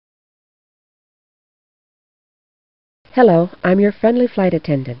Hello, I'm your friendly flight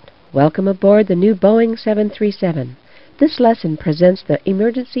attendant. Welcome aboard the new Boeing 737. This lesson presents the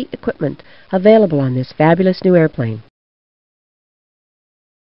emergency equipment available on this fabulous new airplane.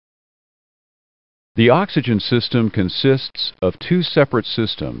 The oxygen system consists of two separate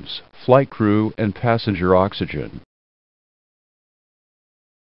systems, flight crew and passenger oxygen.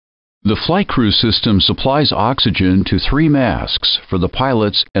 The flight crew system supplies oxygen to three masks for the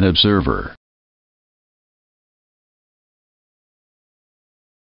pilots and observer.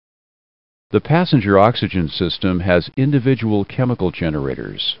 The passenger oxygen system has individual chemical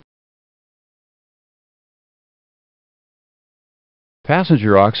generators.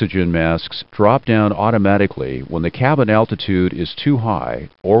 Passenger oxygen masks drop down automatically when the cabin altitude is too high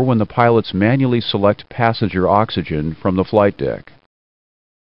or when the pilots manually select passenger oxygen from the flight deck.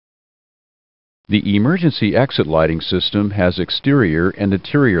 The emergency exit lighting system has exterior and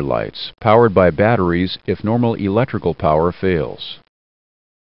interior lights powered by batteries if normal electrical power fails.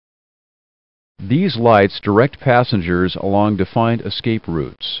 These lights direct passengers along defined escape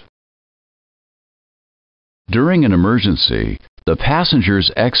routes. During an emergency, the passengers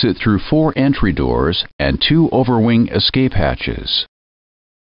exit through 4 entry doors and 2 overwing escape hatches.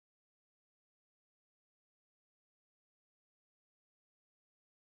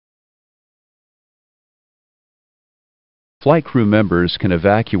 Flight crew members can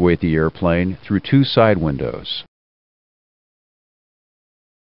evacuate the airplane through 2 side windows.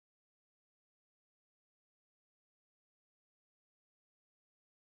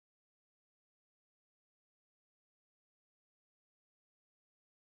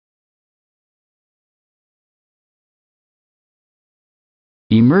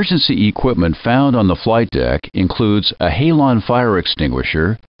 Emergency equipment found on the flight deck includes a halon fire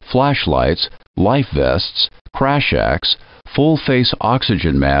extinguisher, flashlights, life vests, crash axe, full-face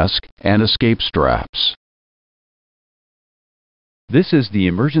oxygen mask, and escape straps. This is the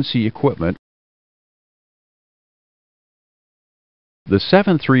emergency equipment. The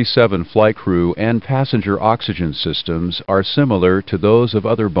 737 flight crew and passenger oxygen systems are similar to those of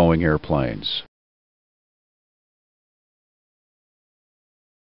other Boeing airplanes.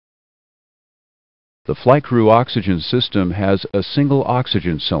 The flight crew oxygen system has a single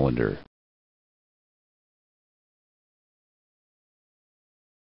oxygen cylinder.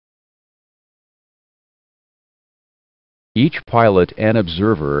 Each pilot and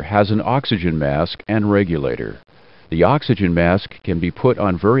observer has an oxygen mask and regulator. The oxygen mask can be put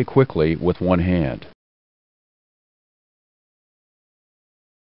on very quickly with one hand.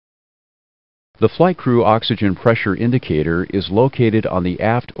 The flight crew oxygen pressure indicator is located on the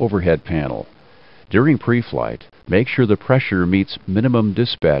aft overhead panel. During pre-flight, make sure the pressure meets minimum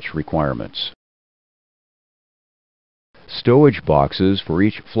dispatch requirements. Stowage boxes for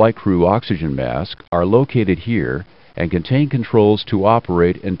each flight crew oxygen mask are located here and contain controls to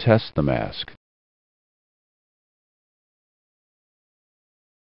operate and test the mask.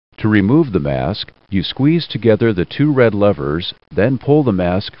 To remove the mask, you squeeze together the 2 red levers, then pull the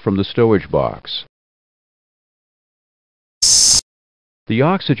mask from the stowage box. The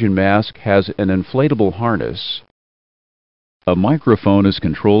oxygen mask has an inflatable harness. A microphone is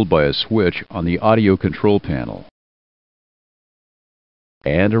controlled by a switch on the audio control panel.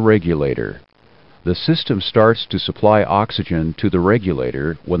 And a regulator. The system starts to supply oxygen to the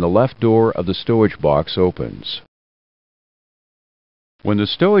regulator when the left door of the stowage box opens. When the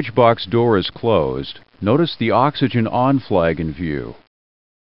stowage box door is closed, notice the oxygen on flag in view.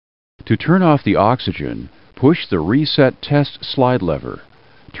 To turn off the oxygen, push the Reset Test slide lever.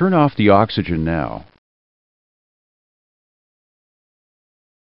 Turn off the oxygen now.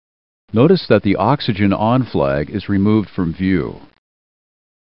 Notice that the oxygen on flag is removed from view.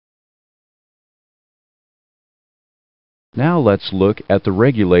 Now let's look at the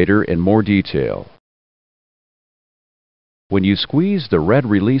regulator in more detail. When you squeeze the red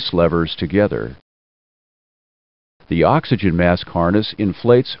release levers together, the oxygen mask harness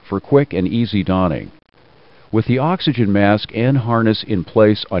inflates for quick and easy donning. With the oxygen mask and harness in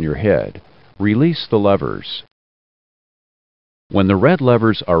place on your head, release the levers. When the red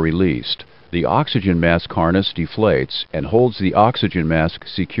levers are released, the oxygen mask harness deflates and holds the oxygen mask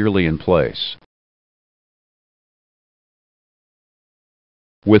securely in place.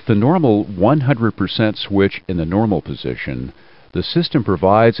 With the normal 100% switch in the normal position, the system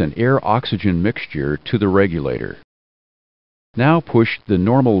provides an air-oxygen mixture to the regulator. Now push the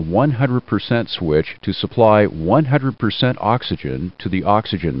normal 100% switch to supply 100% oxygen to the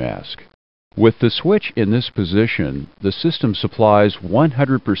oxygen mask. With the switch in this position, the system supplies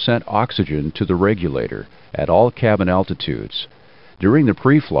 100% oxygen to the regulator at all cabin altitudes. During the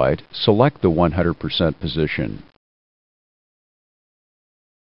pre-flight, select the 100% position.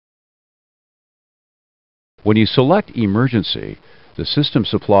 When you select Emergency, the system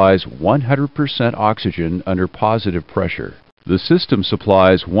supplies 100% oxygen under positive pressure. The system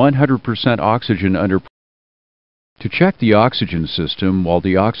supplies 100% oxygen under pressure. To check the oxygen system while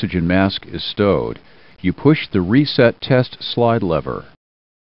the oxygen mask is stowed, you push the Reset Test slide lever.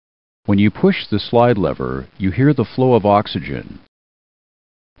 When you push the slide lever, you hear the flow of oxygen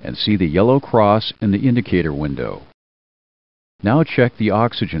and see the yellow cross in the indicator window. Now check the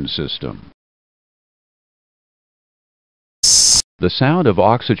oxygen system. The sound of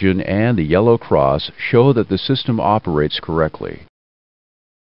oxygen and the yellow cross show that the system operates correctly.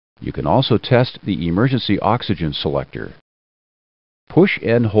 You can also test the emergency oxygen selector. Push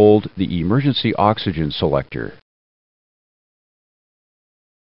and hold the emergency oxygen selector.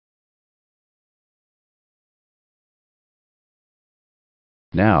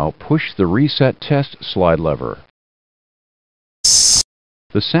 Now push the Reset Test slide lever.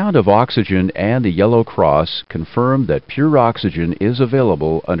 The sound of oxygen and the yellow cross confirm that pure oxygen is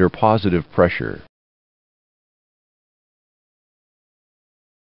available under positive pressure.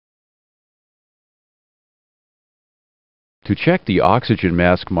 To check the oxygen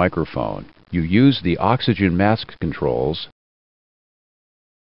mask microphone, you use the oxygen mask controls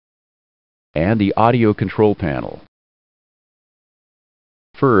and the audio control panel.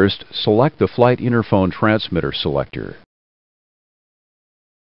 First, select the flight interphone transmitter selector.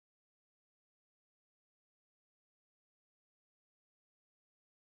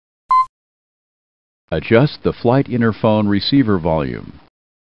 Adjust the flight interphone receiver volume.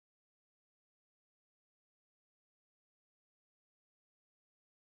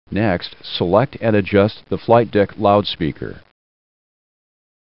 Next, select and adjust the flight deck loudspeaker.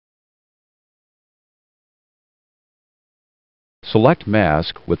 Select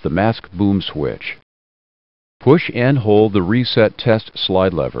Mask with the mask boom switch. Push and hold the Reset Test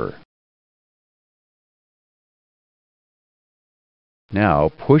slide lever.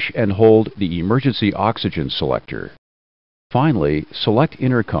 Now push and hold the emergency oxygen selector. Finally, select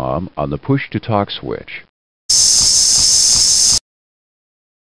Intercom on the push-to-talk switch.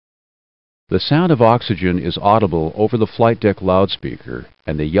 The sound of oxygen is audible over the flight deck loudspeaker,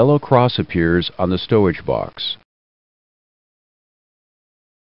 and the yellow cross appears on the stowage box.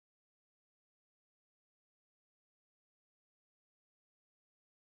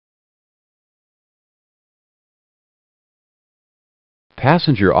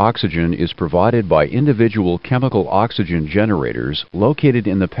 Passenger oxygen is provided by individual chemical oxygen generators located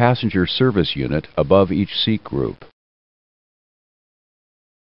in the passenger service unit above each seat group.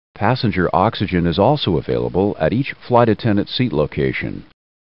 Passenger oxygen is also available at each flight attendant seat location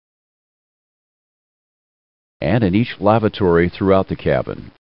and in each lavatory throughout the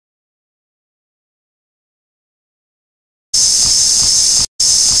cabin.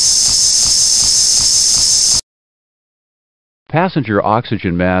 Passenger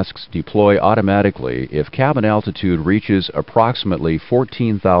oxygen masks deploy automatically if cabin altitude reaches approximately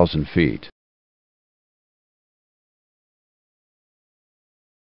 14,000 feet.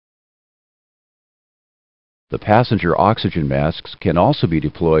 The passenger oxygen masks can also be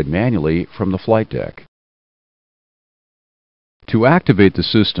deployed manually from the flight deck. To activate the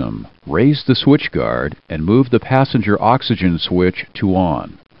system, raise the switch guard and move the passenger oxygen switch to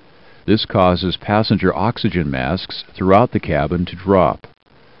on. This causes passenger oxygen masks throughout the cabin to drop.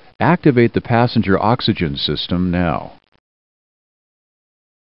 Activate the passenger oxygen system now.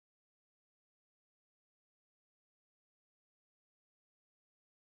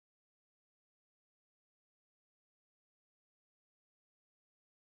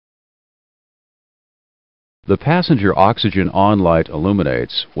 The passenger oxygen on light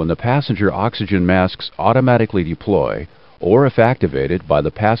illuminates when the passenger oxygen masks automatically deploy or if activated by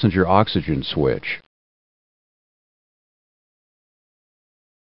the passenger oxygen switch.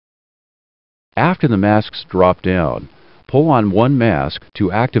 After the masks drop down, pull on one mask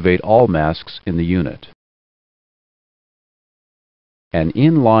to activate all masks in the unit. An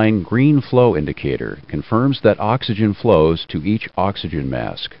inline green flow indicator confirms that oxygen flows to each oxygen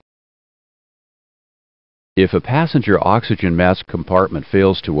mask. If a passenger oxygen mask compartment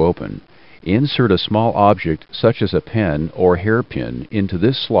fails to open, insert a small object such as a pen or hairpin into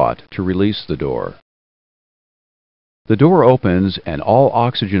this slot to release the door. The door opens and all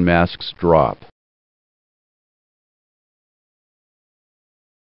oxygen masks drop.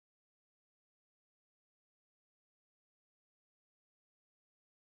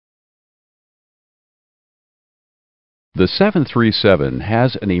 The 737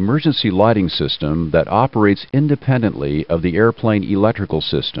 has an emergency lighting system that operates independently of the airplane electrical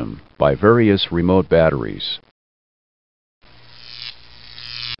system by various remote batteries.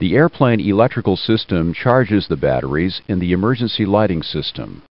 The airplane electrical system charges the batteries in the emergency lighting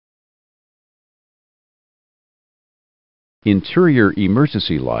system. Interior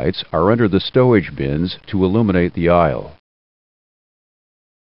emergency lights are under the stowage bins to illuminate the aisle,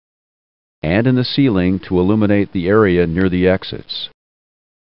 and in the ceiling to illuminate the area near the exits.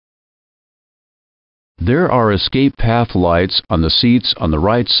 There are escape path lights on the seats on the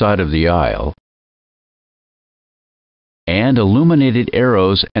right side of the aisle, and illuminated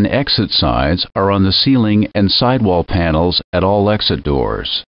arrows and exit signs are on the ceiling and sidewall panels at all exit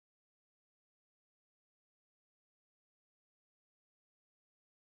doors.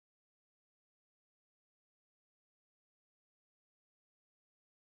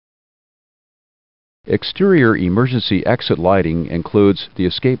 Exterior emergency exit lighting includes the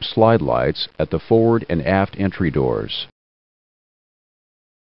escape slide lights at the forward and aft entry doors.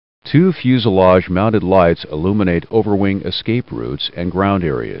 Two fuselage-mounted lights illuminate overwing escape routes and ground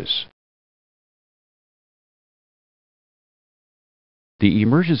areas. The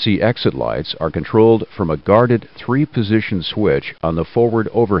emergency exit lights are controlled from a guarded 3-position switch on the forward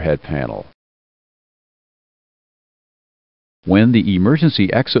overhead panel. When the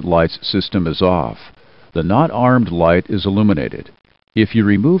emergency exit lights system is off, the not armed light is illuminated. If you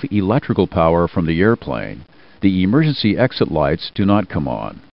remove electrical power from the airplane, the emergency exit lights do not come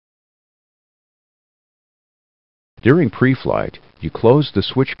on. During pre-flight, you close the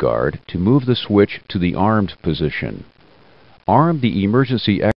switch guard to move the switch to the armed position. Arm the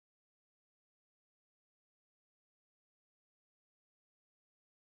emergency exit.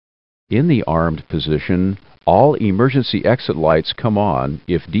 In the armed position, all emergency exit lights come on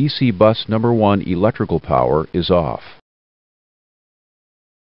if DC bus number 1 electrical power is off.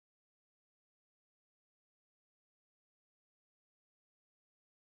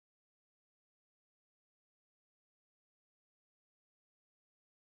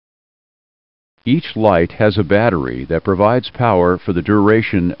 Each light has a battery that provides power for the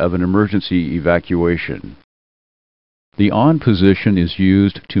duration of an emergency evacuation. The on position is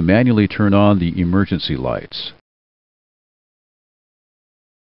used to manually turn on the emergency lights.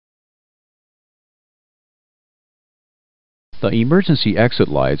 The emergency exit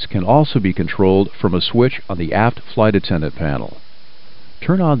lights can also be controlled from a switch on the aft flight attendant panel.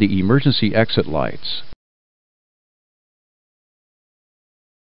 Turn on the emergency exit lights.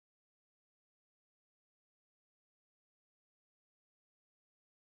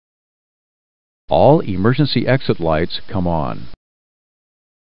 All emergency exit lights come on.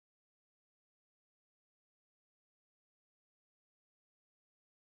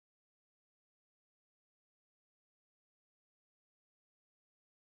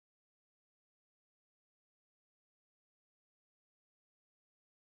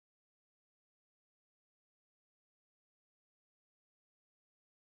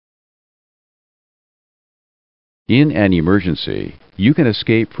 In an emergency, you can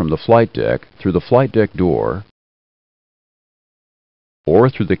escape from the flight deck through the flight deck door or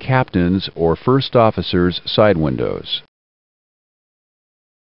through the captain's or first officer's side windows.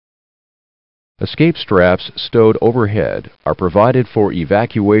 Escape straps stowed overhead are provided for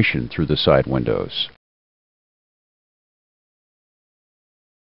evacuation through the side windows.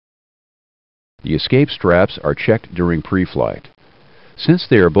 The escape straps are checked during pre-flight. Since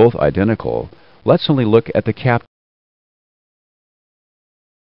they are both identical, let's only look at the captain.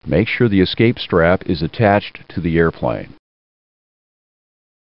 Make sure the escape strap is attached to the airplane.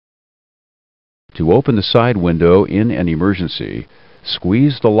 To open the side window in an emergency,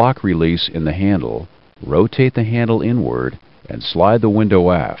 squeeze the lock release in the handle, rotate the handle inward, and slide the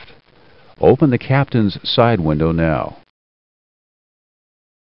window aft. Open the captain's side window now.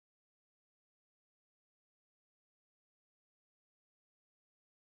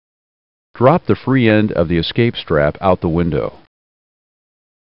 Drop the free end of the escape strap out the window.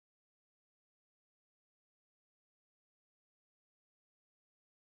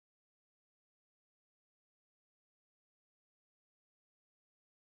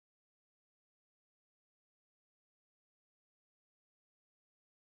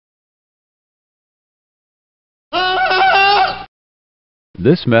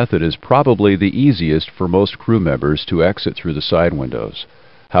 This method is probably the easiest for most crew members to exit through the side windows.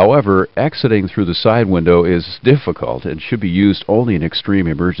 However, exiting through the side window is difficult and should be used only in extreme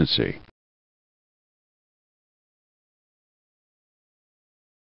emergency.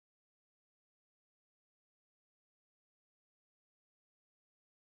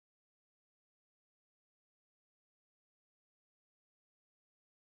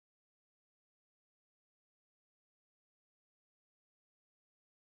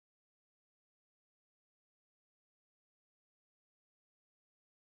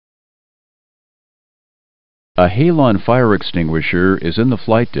 A halon fire extinguisher is in the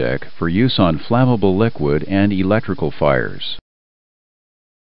flight deck for use on flammable liquid and electrical fires.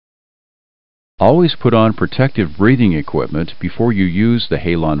 Always put on protective breathing equipment before you use the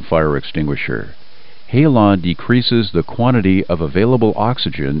halon fire extinguisher. Halon decreases the quantity of available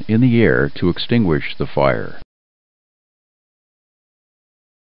oxygen in the air to extinguish the fire.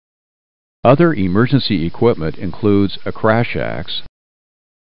 Other emergency equipment includes a crash axe,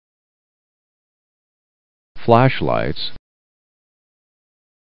 flashlights,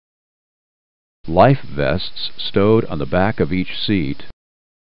 life vests stowed on the back of each seat,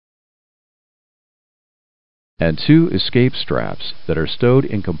 and 2 escape straps that are stowed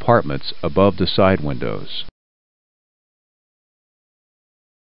in compartments above the side windows.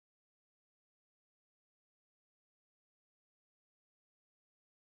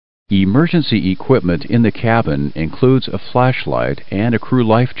 Emergency equipment in the cabin includes a flashlight and a crew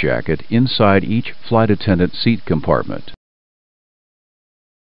life jacket inside each flight attendant seat compartment.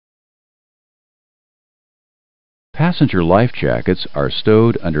 Passenger life jackets are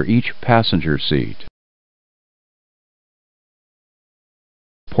stowed under each passenger seat.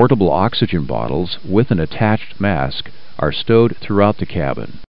 Portable oxygen bottles with an attached mask are stowed throughout the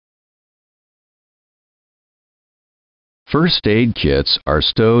cabin. First aid kits are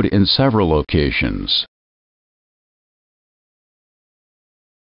stowed in several locations.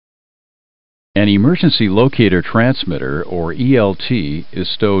 An emergency locator transmitter, or ELT, is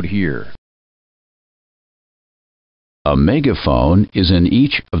stowed here. A megaphone is in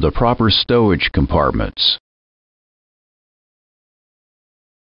each of the proper stowage compartments.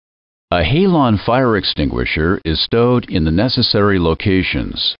 A halon fire extinguisher is stowed in the necessary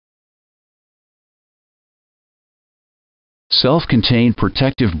locations. Self-contained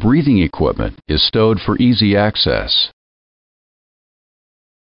protective breathing equipment is stowed for easy access.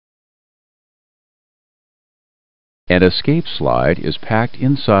 An escape slide is packed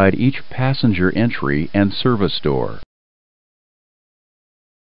inside each passenger entry and service door.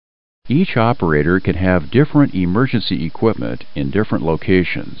 Each operator can have different emergency equipment in different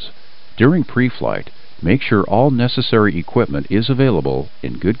locations. During pre-flight, make sure all necessary equipment is available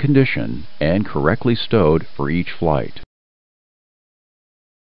in good condition and correctly stowed for each flight.